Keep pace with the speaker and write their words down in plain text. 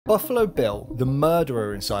Buffalo Bill, the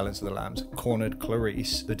murderer in Silence of the Lambs, cornered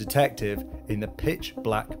Clarice, the detective, in the pitch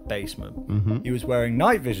black basement. He was wearing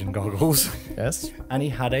night vision goggles. Yes. And he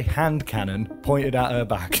had a hand cannon pointed at her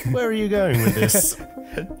back. Where are you going with this?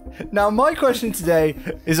 Now, my question today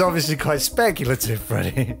is obviously quite speculative,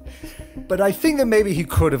 Freddie. But I think that maybe he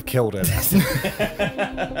could have killed her.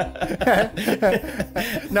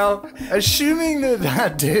 Now, assuming that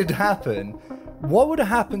that did happen, what would have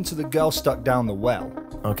happened to the girl stuck down the well?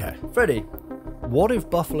 Okay. Freddie, what if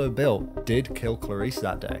Buffalo Bill did kill Clarice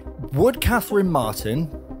that day? Would Catherine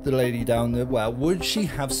Martin, the lady down the well, would she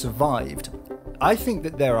have survived? I think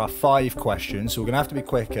that there are 5 questions, so we're going to have to be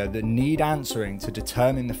quicker, that need answering to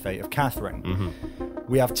determine the fate of Catherine.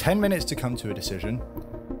 We have 10 minutes to come to a decision.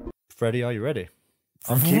 Freddie, are you ready?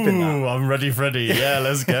 I'm keeping that. I'm ready, Freddie. Yeah,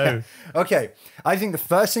 let's go. Okay, I think the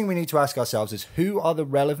first thing we need to ask ourselves is who are the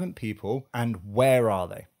relevant people and where are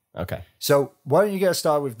they? Okay. So why don't you get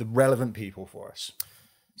started with the relevant people for us?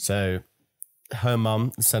 So her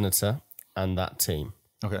mum, the senator, and that team.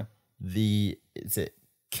 Okay. Is it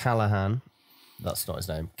Callahan? That's not his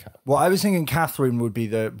name. Well, I was thinking Catherine would be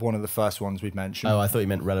one of the first ones we'd mentioned. Oh, I thought you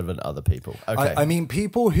meant relevant other people. Okay. I mean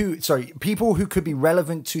people who could be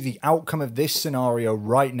relevant to the outcome of this scenario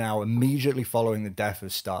right now, immediately following the death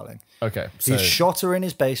of Starling. Okay. So, He's shot her in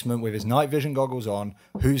his basement with his night vision goggles on.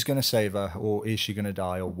 Who's going to save her, or is she going to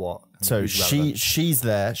die, or what? so she's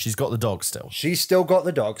there. She's got the dog still. She's still got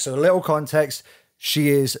the dog. So a little context, she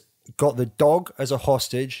is got the dog as a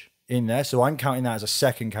hostage in there. So I'm counting that as a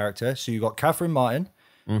second character. So you've got Catherine Martin,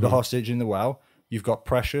 the hostage in the well. You've got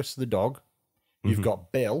Precious, the dog. You've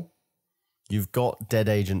got Bill. You've got dead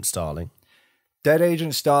Agent Starling. Dead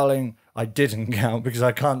Agent Starling, I didn't count because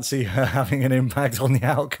I can't see her having an impact on the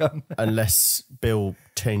outcome. Unless Bill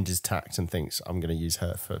changes tact and thinks, I'm going to use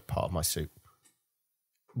her for part of my soup.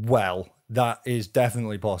 Well, that is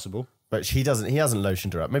definitely possible. But he hasn't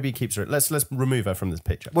lotioned her up. Maybe he keeps her. Let's remove her from this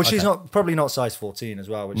picture. Well, she's probably not size 14 as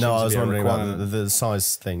well. Which no, I was seems to be a wondering about requirement. the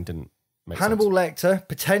size thing didn't make Hannibal sense. Lecter,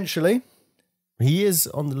 potentially, He is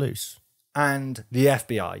on the loose. and the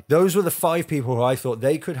FBI. Those were the 5 people who I thought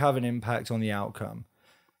they could have an impact on the outcome.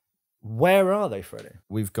 Where are they, Freddie?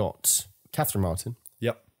 We've got Catherine Martin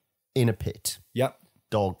Yep. in a pit. Yep.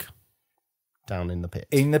 Dog down in the pit.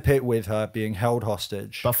 In the pit with her, being held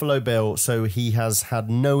hostage. Buffalo Bill, so he has had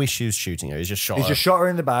no issues shooting her. He's just shot He's her. just shot her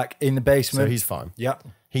in the back, in the basement. So he's fine. Yep.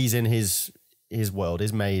 He's in his world,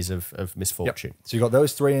 his maze of misfortune. So you got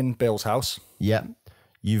those 3 in Bill's house. Yep.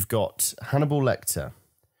 You've got Hannibal Lecter.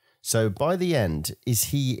 So by the end, is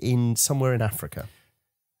he in somewhere in Africa?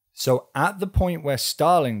 So at the point where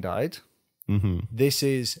Starling died, this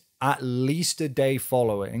is at least a day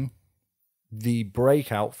following the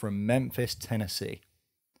breakout from Memphis, Tennessee.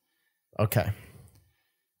 Okay.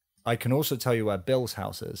 I can also tell you where Bill's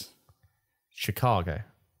house is. Chicago.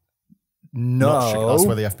 No. Not Chicago. That's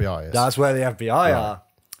where the FBI is. That's where the FBI are.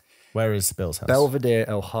 Where is Bill's house? Belvedere,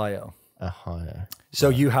 Ohio. Ohio. So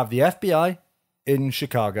you have the FBI in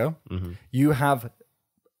Chicago. You have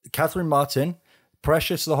Catherine Martin,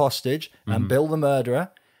 Precious the hostage, and Bill the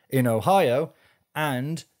murderer in Ohio.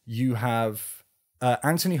 And you have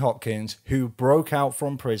Anthony Hopkins, who broke out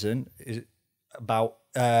from prison about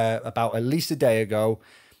at least a day ago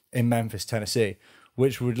in Memphis, Tennessee,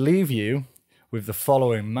 which would leave you with the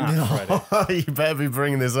following map, Freddie. You better be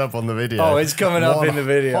bringing this up on the video. Oh, it's coming up in the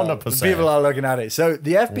video. 100%. People are looking at it. So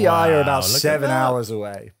the FBI are about look at 7 that. hours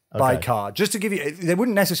away by car. Just to give you, they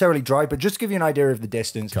wouldn't necessarily drive, but just to give you an idea of the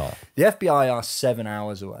distance, Car. the FBI are 7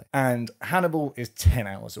 hours away and Hannibal is 10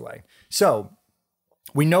 hours away. So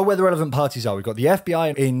we know where the relevant parties are. We've got the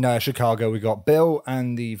FBI in Chicago. We've got Bill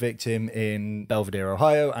and the victim in Belvedere,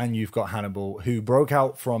 Ohio. And you've got Hannibal, who broke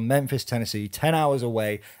out from Memphis, Tennessee, 10 hours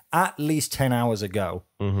away, at least 10 hours ago.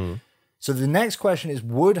 So the next question is,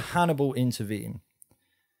 would Hannibal intervene?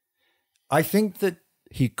 I think that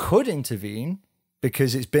he could intervene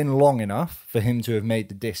because it's been long enough for him to have made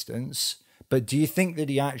the distance. But do you think that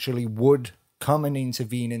he actually would come and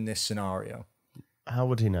intervene in this scenario? How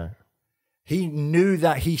would he know? He knew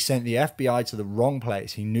that he sent the FBI to the wrong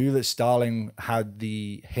place. He knew that Starling had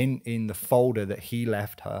the hint in the folder that he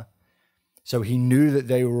left her. So he knew that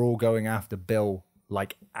they were all going after Bill,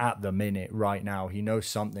 like at the minute right now. He knows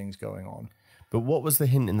something's going on. But what was the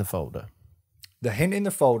hint in the folder? The hint in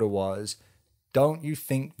the folder was, don't you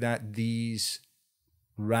think that these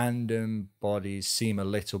random bodies seem a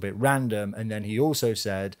little bit random? And then he also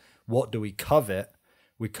said, what do we covet?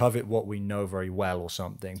 We covet what we know very well or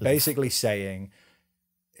something. Basically saying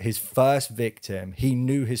his first victim, he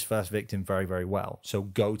knew his first victim very, very well. So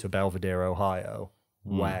go to Belvedere, Ohio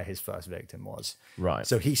where his first victim was. Right.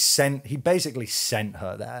 So he basically sent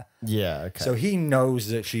her there. Yeah, okay. So he knows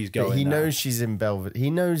that she's going he there. knows she's in Belvedere. He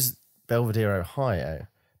knows Belvedere, Ohio,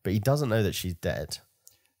 but he doesn't know that she's dead.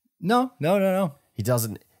 No. He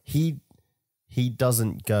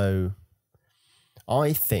doesn't go.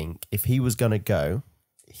 I think if he was going to go,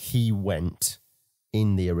 he went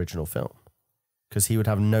in the original film because he would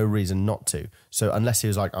have no reason not to. So unless he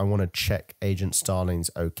was like, I want to check Agent Starling's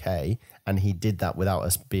okay, and he did that without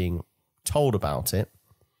us being told about it,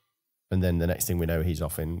 and then the next thing we know, he's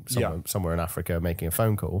off in somewhere in Africa making a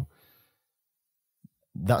phone call.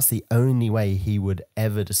 That's the only way he would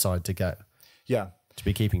ever decide to go. Yeah. To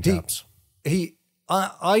be keeping tabs.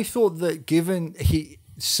 I thought that given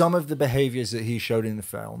some of the behaviors that he showed in the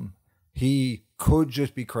film, he could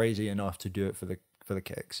just be crazy enough to do it for the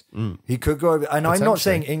kicks. He could go over, and I'm not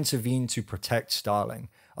saying intervene to protect Starling.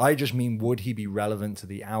 I just mean, would he be relevant to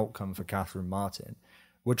the outcome for Catherine Martin?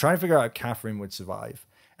 We're trying to figure out if Catherine would survive.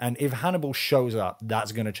 And if Hannibal shows up,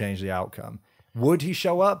 that's going to change the outcome. Would he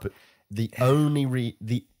show up? But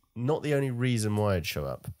not the only reason why I'd show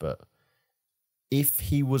up, but if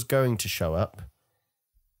he was going to show up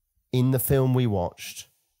in the film we watched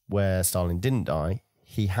where Starling didn't die,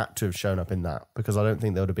 he had to have shown up in that, because I don't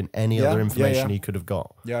think there would have been any other information he could have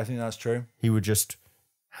got. Yeah, I think that's true. He would just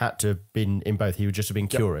had to have been in both. He would just have been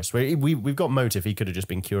curious. We've got motive. He could have just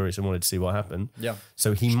been curious and wanted to see what happened. Yeah.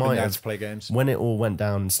 So he might have to play games. When it all went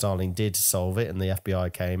down and Starling did solve it and the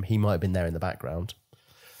FBI came, he might have been there in the background.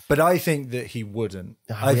 But I think that he wouldn't.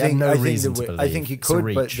 I think he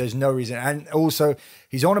could, but there's no reason. And also,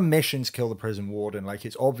 he's on a mission to kill the prison warden. Like,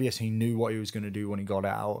 it's obvious he knew what he was going to do when he got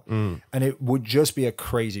out. And it would just be a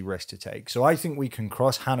crazy risk to take. So I think we can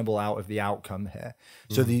cross Hannibal out of the outcome here.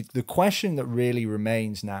 So the question that really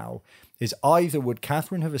remains now is either would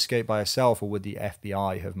Catherine have escaped by herself, or would the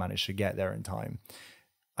FBI have managed to get there in time?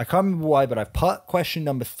 I can't remember why, but I've put question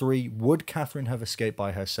number 3, would Catherine have escaped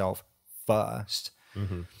by herself first?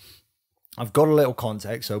 I've got a little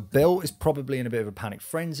context. So Bill is probably in a bit of a panic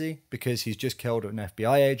frenzy because he's just killed an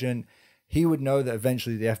FBI agent. He would know that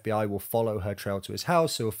eventually the FBI will follow her trail to his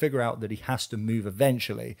house, so he'll figure out that he has to move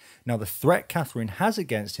eventually. Now, the threat Catherine has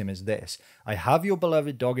against him is this: I have your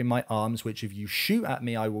beloved dog in my arms, which if you shoot at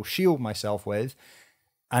me, I will shield myself with.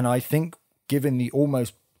 And I think, given the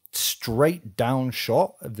almost straight down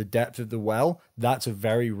shot of the depth of the well, that's a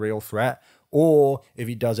very real threat. Or if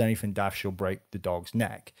he does anything daft, she'll break the dog's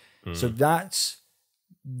neck. So that's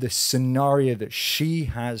the scenario that she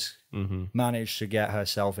has managed to get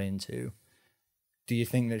herself into. Do you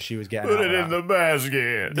think that she was getting Put it in the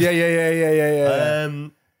basket? Yeah.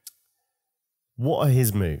 What are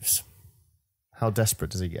his moves? How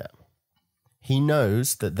desperate does he get? He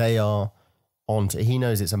knows that they are he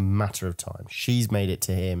knows it's a matter of time. She's made it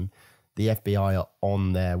to him. The FBI are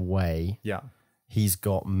on their way. Yeah. He's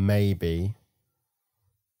got maybe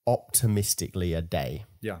optimistically a day.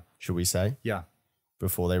 Yeah. Should we say? Yeah.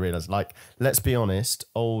 Before they realise. Like, let's be honest,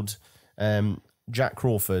 old Jack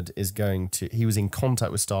Crawford he was in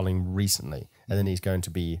contact with Starling recently, and then he's going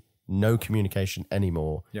to be no communication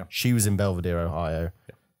anymore. Yeah. She was in Belvedere, Ohio.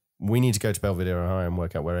 Yeah. We need to go to Belvedere, Ohio and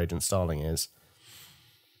work out where Agent Starling is.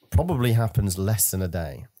 Probably happens less than a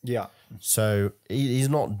day. Yeah. So he's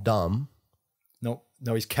not dumb.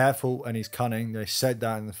 No, he's careful and he's cunning. They said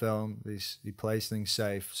that in the film. He plays things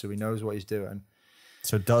safe, so he knows what he's doing.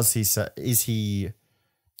 So is he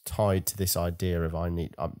tied to this idea of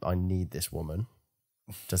I need this woman?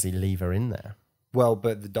 Does he leave her in there? Well,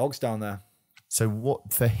 but the dog's down there. So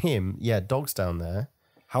what for him? Yeah, dog's down there.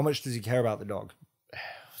 How much does he care about the dog?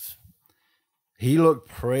 He looked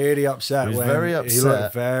pretty upset. He looked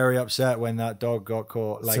very upset when that dog got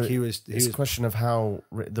caught. Like, so it's a question of how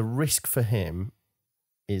the risk for him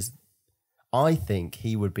is. I think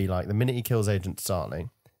he would be like, the minute he kills Agent Starling,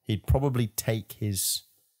 he'd probably take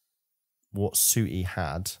what suit he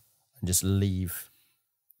had and just leave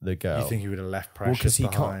the girl. You think he would have left Precious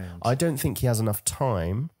behind? I don't think he has enough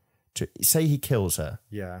time to say he kills her.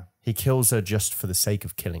 Yeah. He kills her just for the sake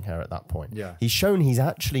of killing her at that point. Yeah. He's shown he's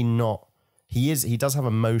actually not. He does have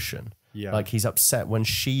emotion. Yeah. Like, he's upset when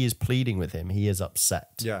she is pleading with him. He is upset.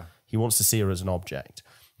 Yeah. He wants to see her as an object.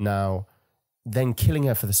 Now, then killing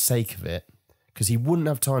her for the sake of it, because he wouldn't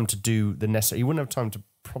have time to do the necessary. He wouldn't have time to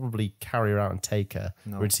probably carry her out and take her.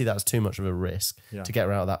 No. We'd see that as too much of a risk to get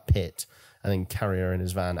her out of that pit and then carry her in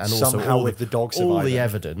his van. And somehow also with the dog surviving. All the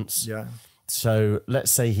evidence. Yeah. So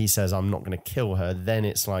let's say he says, I'm not going to kill her. Then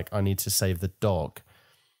it's like, I need to save the dog.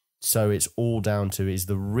 So it's all down to is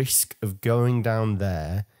the risk of going down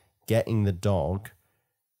there, getting the dog,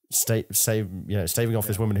 staving off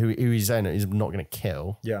this woman who he's saying is not going to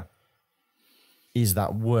kill. Yeah. is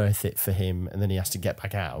that worth it for him? And then he has to get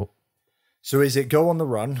back out. So is it go on the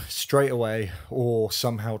run straight away or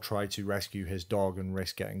somehow try to rescue his dog and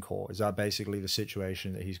risk getting caught? Is that basically the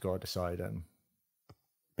situation that he's got to decide in?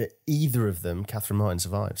 But either of them, Catherine Martin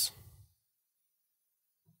survives.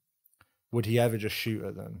 Would he ever just shoot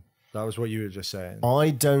her then? That was what you were just saying. I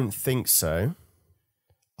don't think so.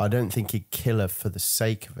 I don't think he'd kill her for the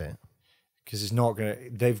sake of it. Because it's not going to...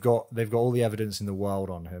 They've got all the evidence in the world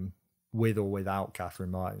on him, with or without Catherine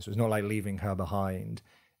Martin. So it's not like leaving her behind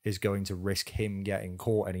is going to risk him getting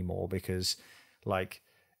caught anymore, because like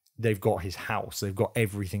they've got his house, they've got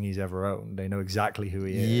everything he's ever owned, they know exactly who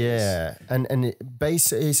he is. Yeah, and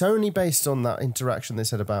it's only based on that interaction they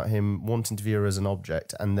said about him wanting to view her as an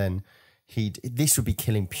object, and then this would be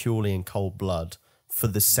killing purely in cold blood for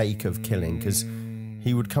the sake of killing, because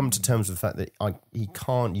he would come to terms with the fact that he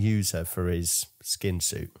can't use her for his skin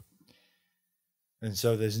suit. And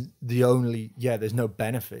so there's no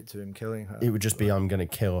benefit to him killing her. It would just be, I'm going to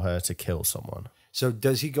kill her to kill someone. So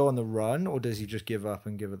does he go on the run, or does he just give up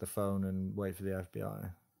and give her the phone and wait for the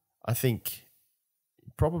FBI? I think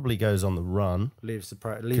he probably goes on the run. Leaves the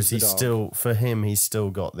dog. Because he's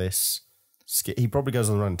still got this. He probably goes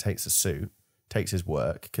on the run and takes a suit, takes his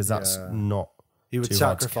work, because that's not He would too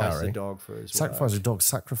hard to sacrifice carry. the dog for his Sacrifice work. the dog,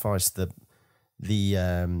 sacrifice the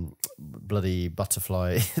bloody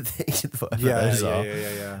butterfly whatever those are.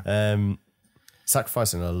 Yeah.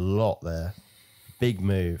 Sacrificing a lot there. Big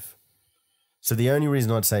move. So the only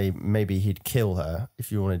reason I'd say maybe he'd kill her,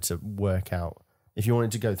 if you wanted to work out, if you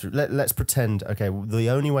wanted to go through, let's pretend, okay, the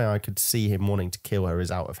only way I could see him wanting to kill her is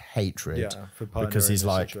out of hatred. Yeah, because he's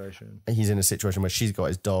like, situation. He's in a situation where she's got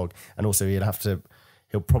his dog, and also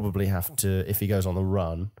he'll probably have to, if he goes on the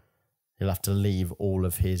run, he'll have to leave all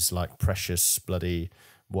of his like precious bloody,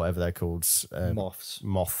 whatever they're called.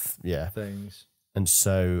 Moth, yeah. Things. And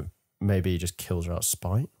so maybe he just kills her out of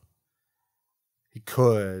spite. He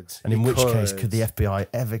could. And in which case, could the FBI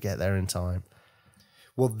ever get there in time?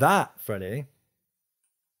 Well, that, Freddie,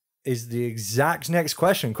 is the exact next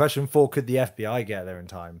question. Question 4, could the FBI get there in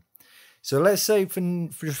time? So let's say for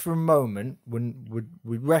a moment, when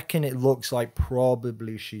we reckon it looks like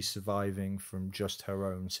probably she's surviving from just her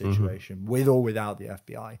own situation, with or without the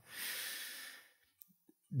FBI.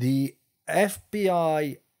 The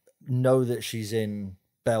FBI know that she's in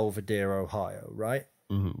Belvedere, Ohio, right?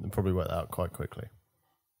 Mm-hmm. They'll probably work that out quite quickly.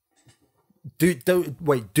 Do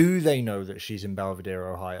they know that she's in Belvedere,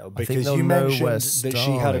 Ohio? Because you mentioned that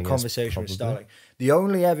she had a conversation with Starling. The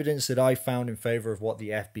only evidence that I found in favor of what the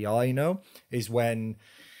FBI know is when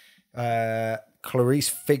Clarice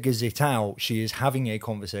figures it out. She is having a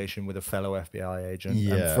conversation with a fellow FBI agent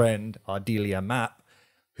and friend, Ardelia Mapp,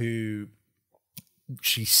 who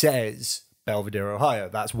she says, Belvedere, Ohio,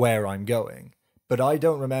 that's where I'm going. But I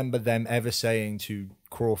don't remember them ever saying to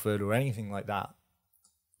Crawford or anything like that,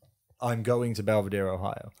 I'm going to Belvedere,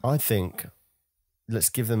 Ohio. I think let's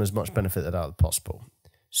give them as much benefit of the doubt as possible.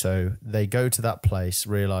 So they go to that place,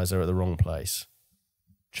 realize they're at the wrong place.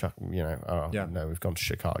 No, we've gone to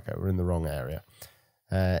Chicago. We're in the wrong area.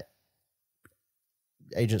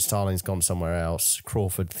 Agent Starling's gone somewhere else.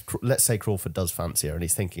 Let's say Crawford does fancy her and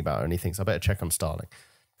he's thinking about her and he thinks, I better check on Starling.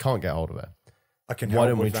 Can't get hold of her. I can Why help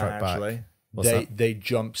don't we with track that, actually. back?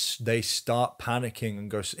 They start panicking and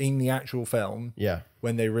go in the actual film. Yeah.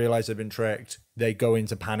 When they realize they've been tricked, they go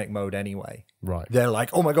into panic mode anyway. Right. They're like,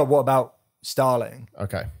 oh my God, what about Starling?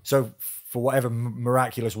 Okay. So for whatever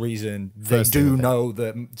miraculous reason, they do know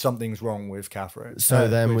that something's wrong with Catherine. So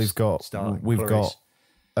then we've got, Clarice.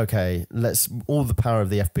 okay, let's, all the power of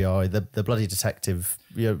the FBI, the bloody detective,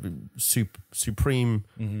 supreme,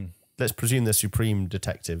 let's presume they're supreme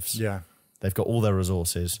detectives. Yeah. They've got all their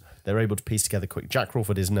resources. They're able to piece together quick. Jack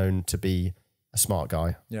Crawford is known to be a smart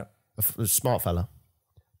guy. Yeah. A smart fella,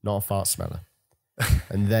 not a fart smeller.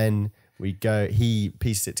 And then he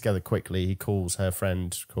pieces it together quickly. He calls her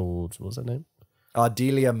friend what was her name?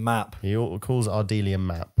 Ardelia Mapp. He calls Ardelia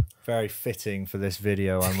Mapp. Very fitting for this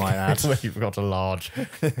video, I might add. You've got a large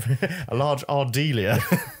Ardelia.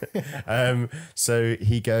 So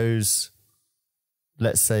he goes...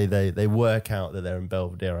 Let's say they work out that they're in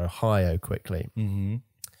Belvedere, Ohio quickly. Mm-hmm.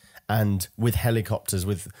 And with helicopters,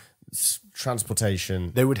 with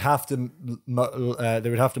transportation. They would have to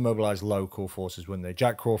mobilize local forces, wouldn't they?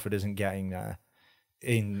 Jack Crawford isn't getting there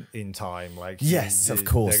in time. Yes, of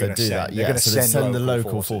course they do that. Yeah, so they send the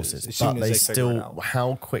local forces. But they still,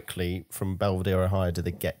 how quickly from Belvedere, Ohio, do they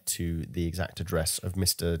get to the exact address of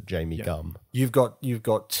Mr. Jamie Gum? You've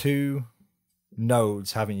got two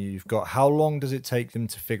nodes, haven't you? You've got how long does it take them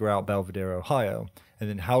to figure out Belvedere, Ohio, and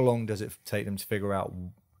then how long does it take them to figure out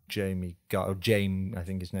James, I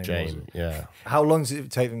think his name was. James, yeah. How long does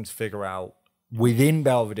it take them to figure out within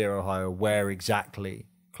Belvedere, Ohio, where exactly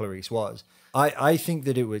Clarice was? I think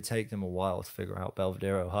that it would take them a while to figure out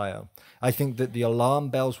Belvedere, Ohio. I think that the alarm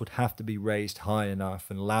bells would have to be raised high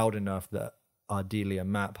enough and loud enough that Ardelia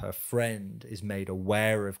Mapp, her friend, is made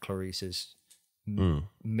aware of Clarice's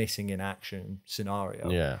missing in action scenario.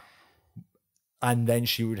 Yeah. And then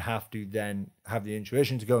she would have to then have the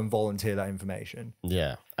intuition to go and volunteer that information.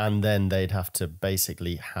 Yeah. And then they'd have to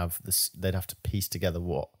basically have this, they'd have to piece together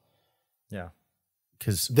what? Yeah.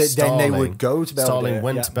 Because then they would go to Belvedere. Starling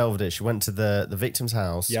went to Belvedere. She went to the victim's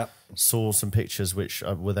house. Yep. Saw some pictures, which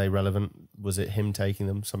were they relevant? Was it him taking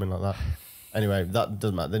them? Something like that. Anyway, that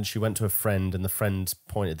doesn't matter. Then she went to a friend, and the friend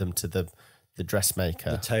pointed them to the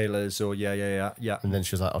dressmaker, the tailors, or yeah. And then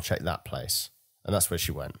she was like, "I'll check that place," and that's where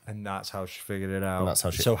she went. And that's how she figured it out. And that's how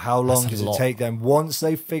she. So how long does it take them once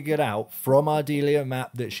they figured out from Ardelia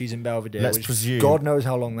Mapp that she's in Belvedere? Let's presume God knows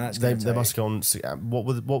how long that's going to take. They must go on.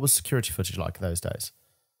 What was security footage like in those days?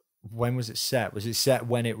 When was it set? Was it set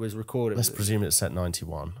when it was recorded? Let's presume it's set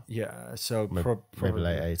 91. Yeah, so maybe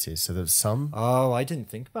late 80s. So there's some. Oh, I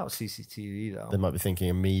didn't think about CCTV though. They might be thinking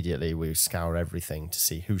immediately we scour everything to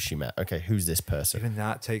see who she met. Okay, who's this person? Even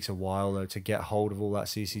that takes a while though to get hold of all that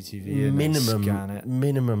CCTV and then scan it.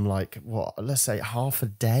 Minimum, like what? Let's say half a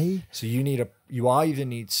day. So you either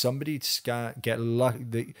need somebody to get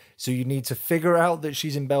lucky. So you need to figure out that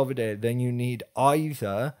she's in Belvedere. Then you need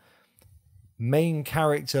either main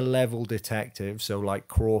character level detective, so like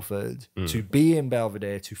Crawford, to be in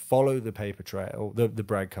Belvedere to follow the paper trail, the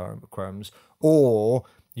breadcrumbs, or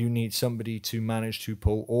you need somebody to manage to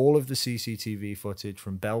pull all of the CCTV footage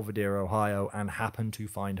from Belvedere, Ohio, and happen to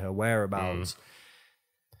find her whereabouts.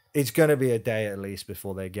 It's going to be a day at least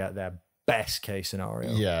before they get their best case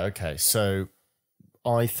scenario. Yeah, okay. So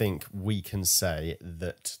I think we can say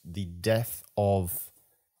that the death of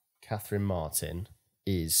Catherine Martin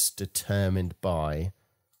is determined by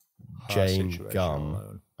James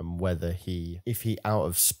Gunn and whether if he out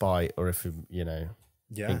of spite or if he,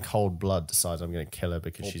 in cold blood decides I'm going to kill her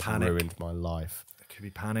because she's ruined my life. It could be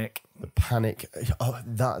panic. The panic.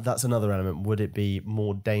 That's another element. Would it be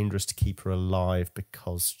more dangerous to keep her alive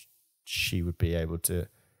because she would be able to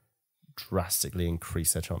drastically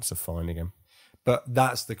increase their chance of finding him? But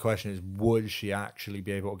that's the question: is would she actually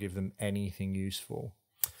be able to give them anything useful?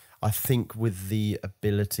 I think with the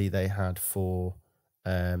ability they had for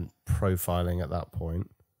profiling at that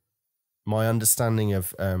point, my understanding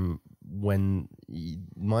is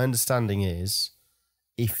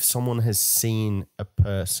if someone has seen a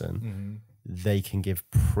person, they can give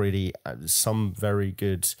some very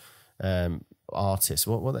good artists.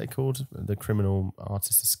 What are they called? The criminal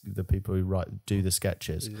artists, the people who do the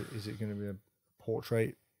sketches. Is it going to be a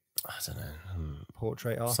portrait? I don't know.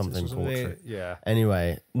 Portrait artist? Something portrait. Yeah.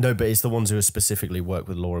 Anyway, no, but it's the ones who specifically work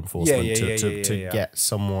with law enforcement to get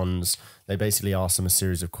someone's... They basically ask them a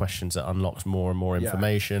series of questions that unlocks more and more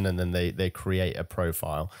information, and then they create a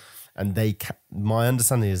profile. And my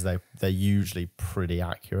understanding is they're usually pretty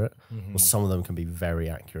accurate, or some of them can be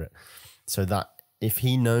very accurate. So that if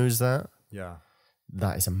he knows that,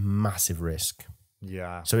 that is a massive risk.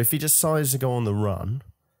 Yeah. So if he decides to go on the run,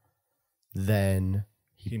 then...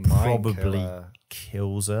 He probably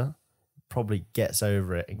kills her, probably gets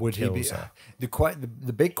over it and kills her.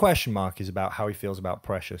 The big question mark is about how he feels about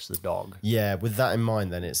Precious, the dog. Yeah, with that in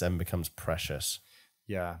mind, then it then becomes Precious.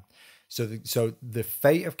 Yeah. So the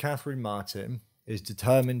fate of Catherine Martin is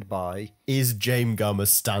determined by... Is James Gunn a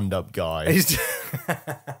stand-up guy?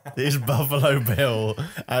 Is Buffalo Bill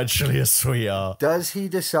actually a sweetheart? Does he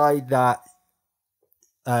decide that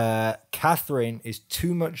Catherine is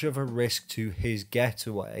too much of a risk to his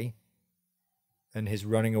getaway and his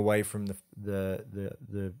running away from the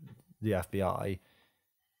FBI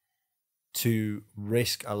to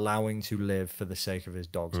risk allowing to live for the sake of his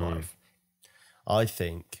dog's life? I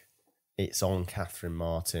think it's on Catherine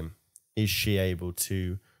Martin. Is she able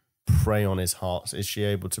to prey on his heart? Is she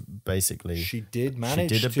able to basically... She did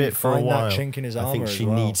manage a to bit for a find while. that chink in his armor. I think she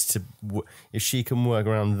needs to... If she can work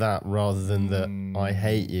around that rather than the I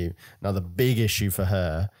hate you. Now, the big issue for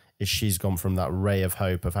her is she's gone from that ray of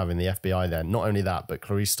hope of having the FBI there. Not only that, but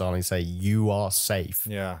Clarice Starling say, you are safe.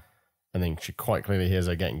 Yeah. And then she quite clearly hears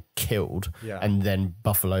her getting killed. Yeah. And then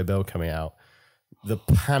Buffalo Bill coming out. The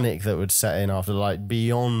panic that would set in after, like,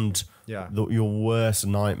 beyond your worst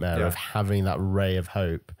nightmare of having that ray of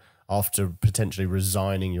hope after potentially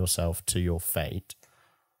resigning yourself to your fate.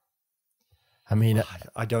 I mean,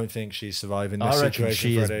 I don't think she's surviving this situation. Reckon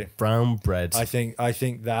she Freddie. Is brown bread. I think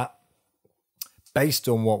that based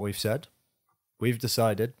on what we've said, we've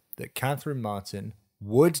decided that Catherine Martin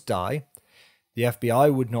would die. The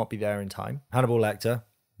FBI would not be there in time. Hannibal Lecter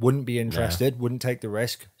wouldn't be interested, wouldn't take the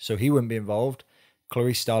risk, so he wouldn't be involved.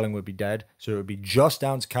 Clarice Starling would be dead, so it would be just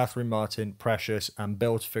down to Catherine Martin, Precious, and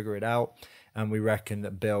Bill to figure it out. And we reckon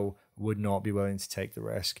that Bill would not be willing to take the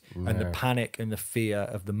risk. And the panic and the fear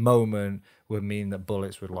of the moment would mean that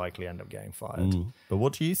bullets would likely end up getting fired. But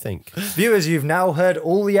what do you think? Viewers, you've now heard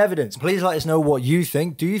all the evidence. Please let us know what you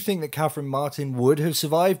think. Do you think that Catherine Martin would have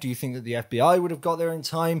survived? Do you think that the FBI would have got there in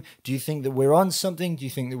time? Do you think that we're on something? Do you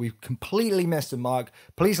think that we've completely missed the mark?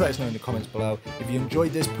 Please let us know in the comments below. If you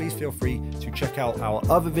enjoyed this, please feel free to check out our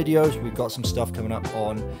other videos. We've got some stuff coming up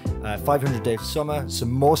on 500 Days of Summer,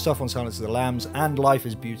 some more stuff on Silence of the Lambs, and Life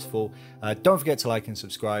is Beautiful. Don't forget to like and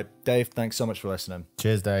subscribe. Dave, thanks so much for listening.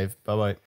 Cheers, Dave. Bye-bye.